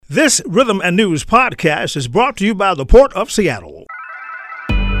This Rhythm and News podcast is brought to you by the Port of Seattle.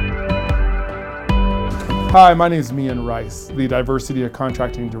 Hi, my name is Mian Rice, the Diversity and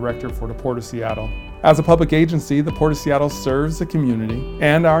Contracting Director for the Port of Seattle. As a public agency, the Port of Seattle serves the community,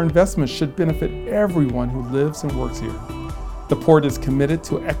 and our investments should benefit everyone who lives and works here. The Port is committed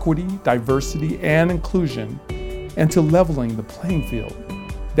to equity, diversity, and inclusion, and to leveling the playing field.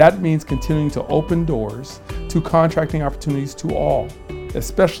 That means continuing to open doors to contracting opportunities to all,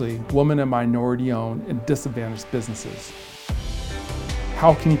 especially women and minority-owned and disadvantaged businesses.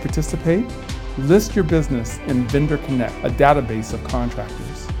 How can you participate? List your business in Vendor Connect, a database of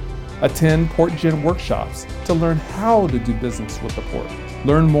contractors. Attend PortGen workshops to learn how to do business with the Port.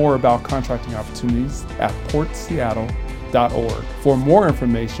 Learn more about contracting opportunities at portseattle.org. For more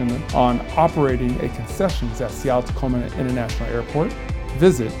information on operating a concessions at Seattle-Tacoma International Airport,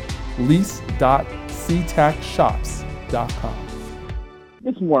 visit lease.ctacshops.com.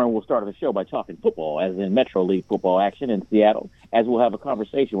 This morning, we'll start the show by talking football, as in Metro League football action in Seattle, as we'll have a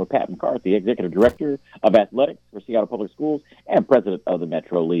conversation with Pat McCarthy, Executive Director of Athletics for Seattle Public Schools and President of the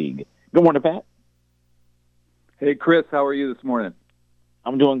Metro League. Good morning, Pat. Hey, Chris. How are you this morning?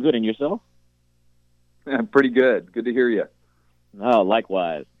 I'm doing good. And yourself? I'm pretty good. Good to hear you. Oh,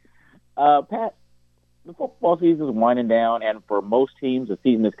 likewise. Pat, the football season is winding down, and for most teams, the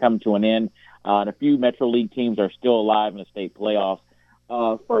season has come to an end. And a few Metro League teams are still alive in the state playoffs.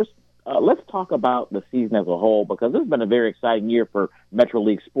 First, let's talk about the season as a whole, because this has been a very exciting year for Metro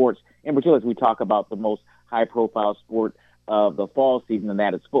League sports, in particular as we talk about the most high-profile sport of the fall season, and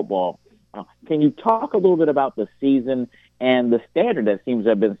that is football. Can you talk a little bit about the season and the standard that seems to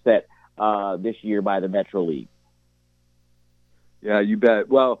have been set this year by the Metro League? Yeah, you bet.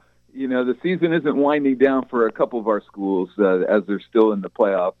 Well, you know, the season isn't winding down for a couple of our schools as they're still in the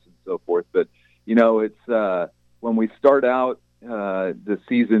playoffs and so forth. But, you know, it's when we start out the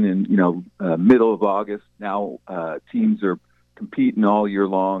season in, middle of August, now teams are competing all year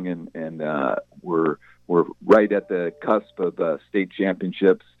long, and we're right at the cusp of state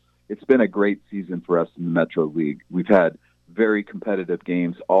championships. It's been a great season for us in the Metro League. We've had very competitive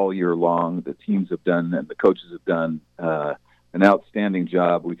games all year long. The teams have done, and the coaches have done an outstanding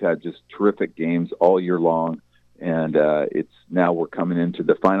job. We've had just terrific games all year long. And we're coming into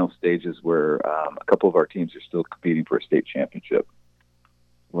the final stages where a couple of our teams are still competing for a state championship.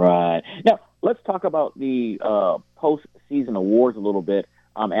 Right. Now, let's talk about the postseason awards a little bit.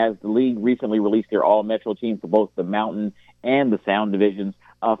 As the league recently released their all-Metro team for both the Mountain and the Sound divisions.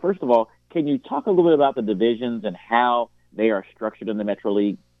 First of all, can you talk a little bit about the divisions and how they are structured in the Metro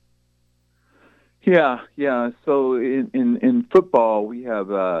League? Yeah. So in football, we've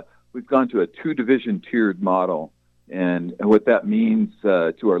gone to a two-division tiered model, and what that means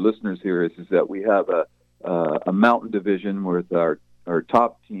to our listeners here is that we have a Mountain division with our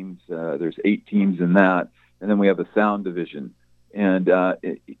top teams. There's 8 teams in that, and then we have a Sound division, and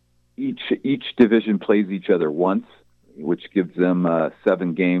each division plays each other once, which gives them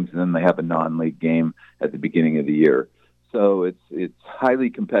 7 games, and then they have a non-league game at the beginning of the year. So it's highly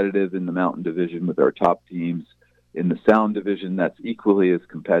competitive in the Mountain division with our top teams. In the Sound division, that's equally as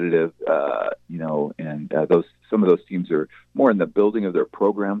competitive, some of those teams are more in the building of their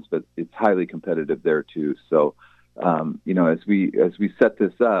programs, but it's highly competitive there too. So, as we set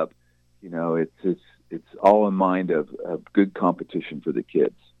this up, it's all in mind of good competition for the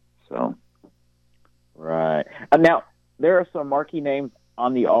kids. So, right now there are some marquee names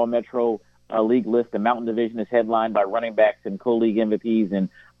on the All Metro League list. The Mountain division is headlined by running backs and co-league MVPs and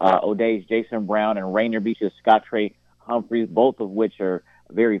O'Day's Jason Brown and Rainier Beach's Scott Trey Humphreys, both of which are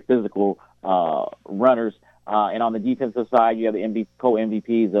very physical runners. And on the defensive side, you have the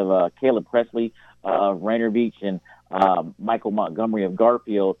co-MVPs of Caleb Presley of Rainier Beach and Michael Montgomery of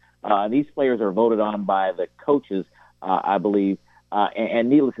Garfield. These players are voted on by the coaches, I believe. And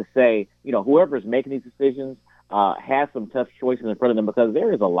needless to say, whoever is making these decisions has some tough choices in front of them, because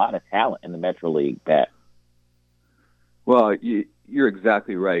there is a lot of talent in the Metro League, Pat. Well, you're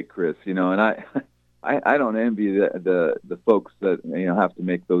exactly right, Chris. And I don't envy the folks that have to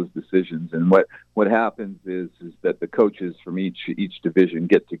make those decisions. And what happens is that the coaches from each division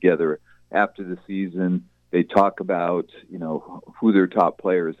get together after the season. They talk about who their top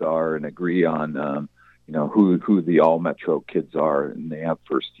players are and agree on who the all Metro kids are, and they have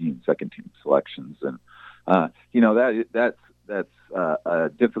first team, second team selections. And that's a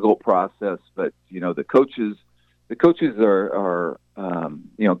difficult process, but the coaches are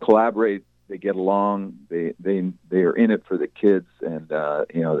collaborate. They get along. They are in it for the kids, and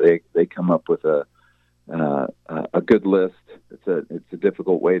they come up with a good list. It's a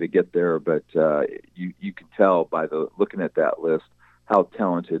difficult way to get there, but you can tell by looking at that list how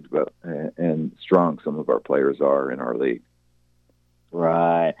talented and strong some of our players are in our league.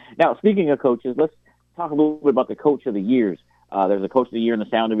 Right. Now, speaking of coaches, let's talk a little bit about the Coach of the Years. There's a Coach of the Year in the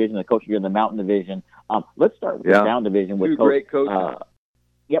Sound Division, a Coach of the Year in the Mountain Division. Let's start with the Sound Division with great coaches.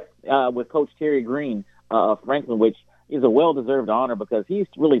 With Coach Terry Green of Franklin, which is a well-deserved honor because he's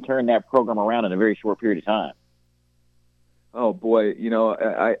really turned that program around in a very short period of time. Oh, boy.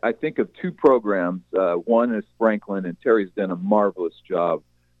 I think of two programs. One is Franklin, and Terry's done a marvelous job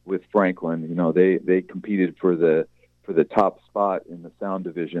with Franklin. They competed for the top spot in the Sound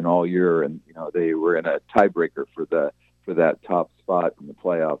Division all year, and they were in a tiebreaker for that top spot in the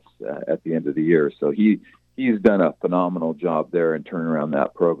playoffs at the end of the year. So he's done a phenomenal job there and turning around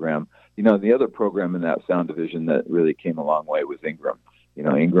that program. The other program in that Sound Division that really came a long way was Ingram.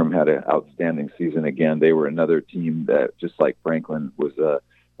 Ingram had an outstanding season again. They were another team that, just like Franklin, was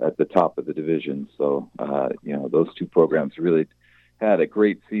at the top of the division. So, those two programs really had a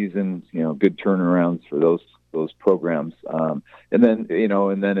great season. Good turnarounds for those programs. And then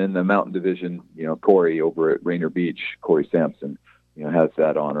in the Mountain Division, Corey over at Rainier Beach, Corey Sampson, has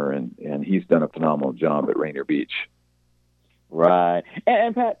that honor, and he's done a phenomenal job at Rainier Beach. Right.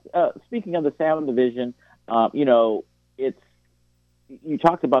 And Pat, speaking of the Sound Division, you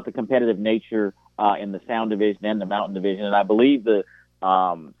talked about the competitive nature in the Sound Division and the Mountain Division, and I believe the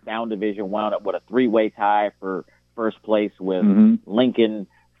Sound Division wound up with a three-way tie for first place with Lincoln,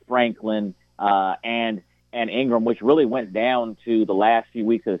 Franklin, and Ingram, which really went down to the last few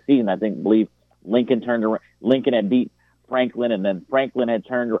weeks of the season. I believe Lincoln had beat Franklin, and then Franklin had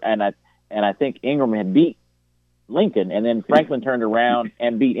turned, and I think Ingram had beat Lincoln, and then Franklin turned around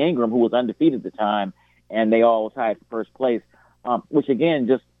and beat Ingram, who was undefeated at the time, and they all tied for first place. Which again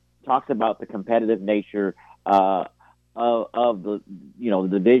just talks about the competitive nature of the the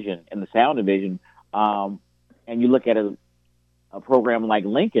division and the Sound Division. And you look at a program like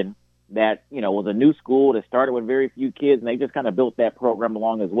Lincoln that was a new school that started with very few kids, and they just kind of built that program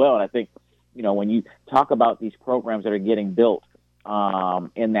along as well. And I think when you talk about these programs that are getting built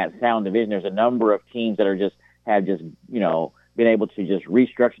in that Sound Division, there's a number of teams that have been able to just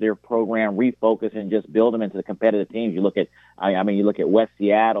restructure their program, refocus, and just build them into the competitive teams. You look at, you look at West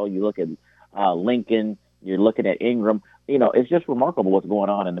Seattle, you look at Lincoln, you're looking at Ingram. It's just remarkable what's going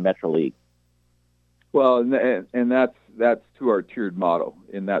on in the Metro League. Well, and that's to our tiered model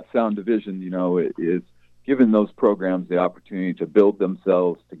in that Sound Division. It is giving those programs the opportunity to build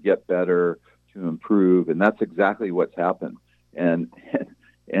themselves, to get better, to improve, and that's exactly what's happened. And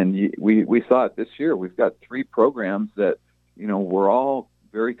we saw it this year. We've got three programs that we're all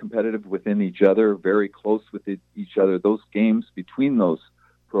very competitive within each other, very close with each other. Those games between those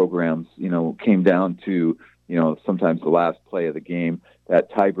programs, came down to, sometimes the last play of the game,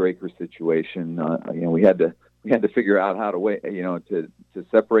 that tiebreaker situation. We had to figure out how to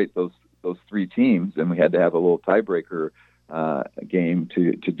separate those three teams, and we had to have a little tiebreaker game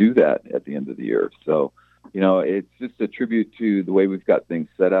to do that at the end of the year. So, it's just a tribute to the way we've got things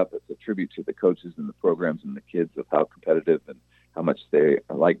set up. It's a tribute to the coaches and the programs and the kids of how competitive and how much they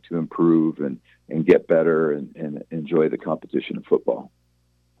like to improve and get better and enjoy the competition of football.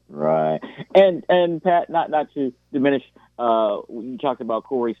 Right. And Pat, not to diminish, you talked about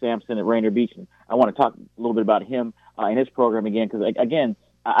Corey Sampson at Rainier Beach, and I want to talk a little bit about him and his program again, because, again,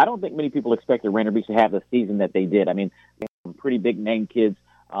 I don't think many people expected Rainier Beach to have the season that they did. I mean, they have some pretty big-name kids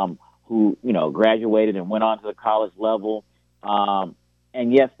who, graduated and went on to the college level.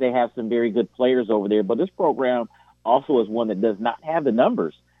 And, yes, they have some very good players over there, but this program also is one that does not have the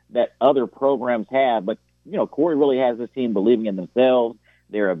numbers that other programs have. But, Corey really has this team believing in themselves,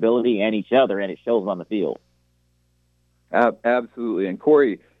 their ability, and each other, and it shows on the field. Absolutely. And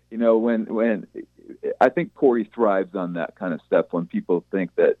Corey, when I think Corey thrives on that kind of stuff, when people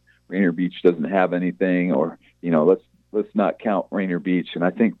think that Rainier Beach doesn't have anything, or, let's not count Rainier Beach. And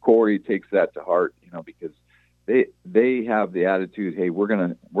I think Corey takes that to heart, because they have the attitude, hey, we're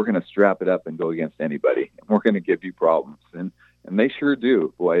gonna strap it up and go against anybody. We're gonna give you problems, and they sure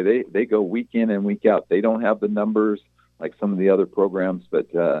do. Boy, they go week in and week out. They don't have the numbers like some of the other programs, but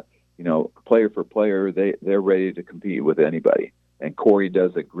player for player, they're ready to compete with anybody. And Corey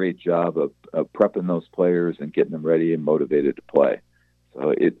does a great job of prepping those players and getting them ready and motivated to play.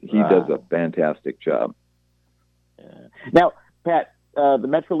 So he does a fantastic job. Now, Pat, the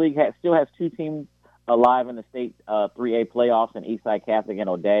Metro League still has two teams alive in the state 3A playoffs in Eastside Catholic and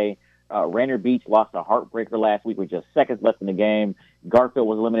O'Dea. Rainier Beach lost a heartbreaker last week with just seconds left in the game. Garfield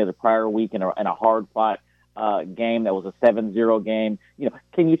was eliminated the prior week in a hard-fought game that was a 7-0 game.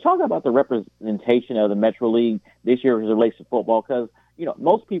 Can you talk about the representation of the Metro League this year as it relates to football? Because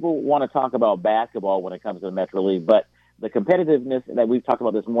most people want to talk about basketball when it comes to the Metro League, but the competitiveness that we've talked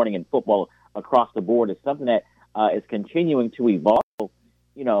about this morning in football across the board is something that is continuing to evolve.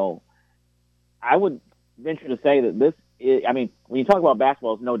 You know, I would venture to say that this is, I mean, when you talk about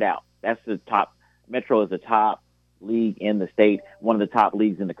basketball, it's no doubt that's the top. Metro is the top league in the state, one of the top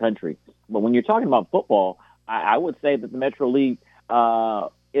leagues in the country. But when you're talking about football, I would say that the Metro League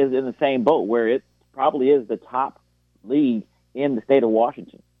is in the same boat, where it probably is the top league in the state of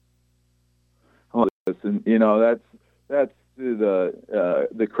Washington. Oh, listen, you know, that's to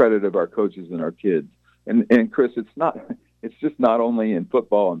the credit of our coaches and our kids. And Chris, it's just not only in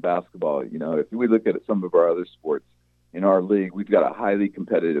football and basketball. You know, if we look at some of our other sports in our league, we've got a highly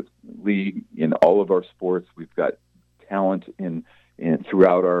competitive league in all of our sports. We've got talent in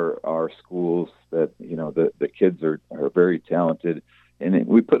throughout our schools that, you know, the kids are very talented, and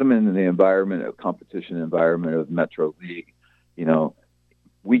we put them in the environment, a competition environment of the Metro League. You know,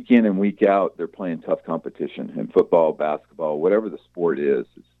 week in and week out, they're playing tough competition in football, basketball, whatever the sport is.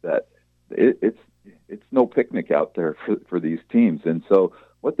 It's that it's no picnic out there for these teams. And so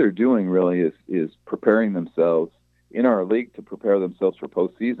what they're doing really is preparing themselves in our league to prepare themselves for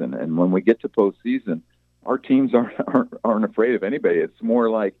postseason. And when we get to postseason, our teams aren't afraid of anybody. It's more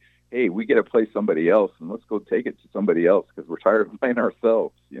like, hey, we get to play somebody else, and let's go take it to somebody else because we're tired of playing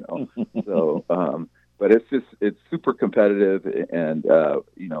ourselves, you know. So, but it's super competitive, and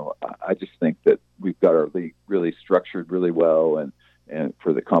you know, I just think that we've got our league really structured really well, and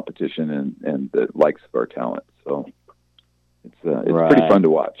for the competition and the likes of our talent. So it's right. Pretty fun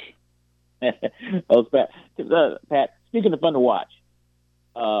to watch. Oh, Pat, speaking of fun to watch,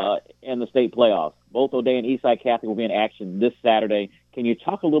 in the state playoffs, both O'Dea and Eastside Catholic will be in action this Saturday. Can you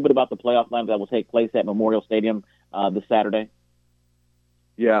talk a little bit about the playoff line that will take place at Memorial Stadium this Saturday?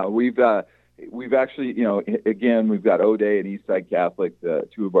 Yeah, we've actually, you know, again, we've got O'Dea and Eastside Catholic,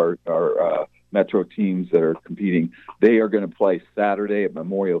 two of our Metro teams that are competing. They are going to play Saturday at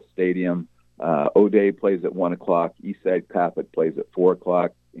Memorial Stadium. O'Dea plays at 1 o'clock. Eastside Catholic plays at 4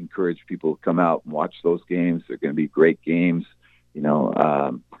 o'clock. Encourage people to come out and watch those games. They're going to be great games. You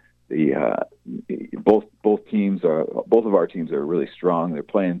know, both of our teams are really strong. They're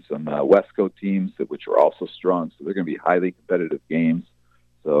playing some Westco teams which are also strong, so they're going to be highly competitive games.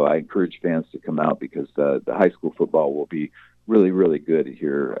 So I encourage fans to come out because the high school football will be really, really good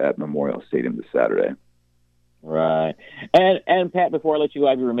here at Memorial Stadium this Saturday. Right. And Pat, before I let you go,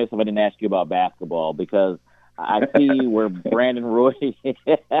 I'd be remiss if I didn't ask you about basketball, because I see where Brandon Roy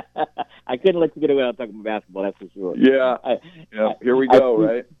I couldn't let you get away without talking about basketball, that's for sure. Yeah. Here we go,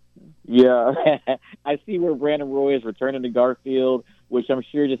 right? Yeah. I see where Brandon Roy is returning to Garfield, which I'm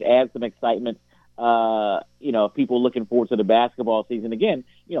sure just adds some excitement. You know, people looking forward to the basketball season. Again,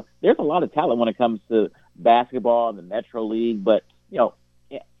 you know, there's a lot of talent when it comes to basketball and the Metro League, but, you know,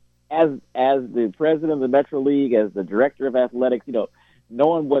 as the president of the Metro League, as the director of athletics, you know,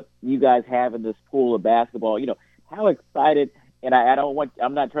 knowing what you guys have in this pool of basketball, you know, how excited, and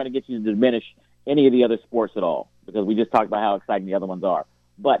I'm not trying to get you to diminish any of the other sports at all, because we just talked about how exciting the other ones are.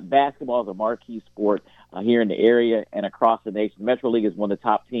 But basketball is a marquee sport here in the area and across the nation. Metro League is one of the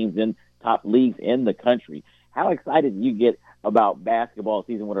top leagues in the country. How excited do you get about basketball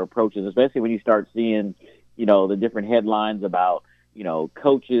season when it approaches, especially when you start seeing, you know, the different headlines about, you know,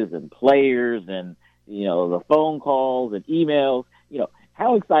 coaches and players and, you know, the phone calls and emails? You know,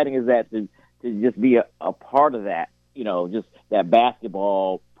 how exciting is that to just be a part of that, you know, just that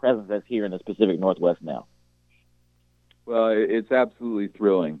basketball presence that's here in the Pacific Northwest now? Well, it's absolutely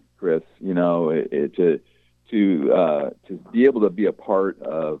thrilling, Chris. You know, to be able to be a part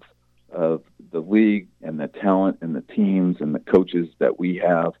of the league and the talent and the teams and the coaches that we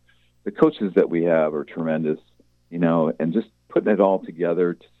have. The coaches that we have are tremendous, you know, and just putting it all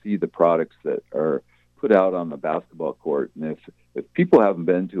together to see the products that are put out on the basketball court. And if people haven't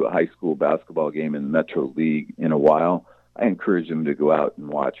been to a high school basketball game in the Metro League in a while, I encourage them to go out and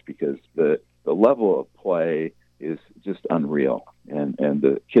watch, because the level of play is just unreal. And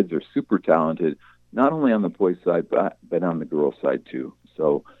the kids are super talented, not only on the boys' side, but on the girls' side too.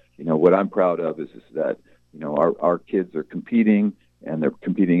 So, you know, what I'm proud of is that, you know, our kids are competing, and they're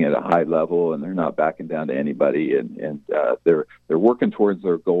competing at a high level, and they're not backing down to anybody, and they're working towards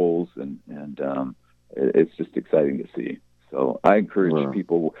their goals, and it's just exciting to see. So I encourage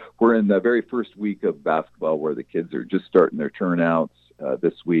people. We're in the very first week of basketball where the kids are just starting their turnouts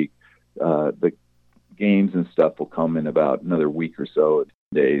this week. The games and stuff will come in about another week or so,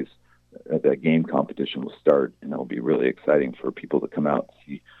 days. The game competition will start, and it'll be really exciting for people to come out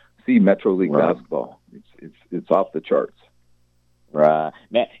and see Metro League basketball. It's off the charts. Right.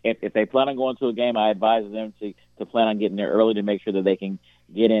 Now, if they plan on going to a game, I advise them to plan on getting there early to make sure that they can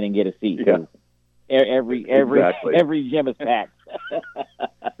get in and get a seat. Yeah. Exactly. every gym is packed.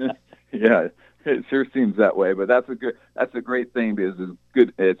 Yeah, it sure seems that way. But that's a great thing because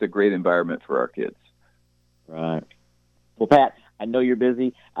it's a great environment for our kids. Right. Well, Pat, I know you're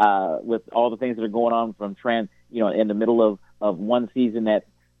busy with all the things that are going on from in the middle of one season that's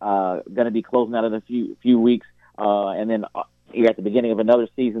going to be closing out in a few weeks, and then you're at the beginning of another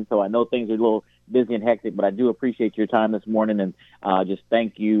season. So I know things are a little busy and hectic, but I do appreciate your time this morning, and just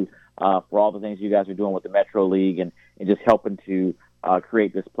thank you for all the things you guys are doing with the Metro League and just helping to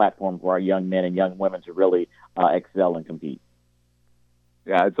create this platform for our young men and young women to really excel and compete.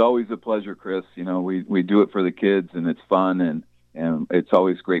 Yeah, it's always a pleasure, Chris. We do it for the kids, and it's fun, and it's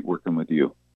always great working with you.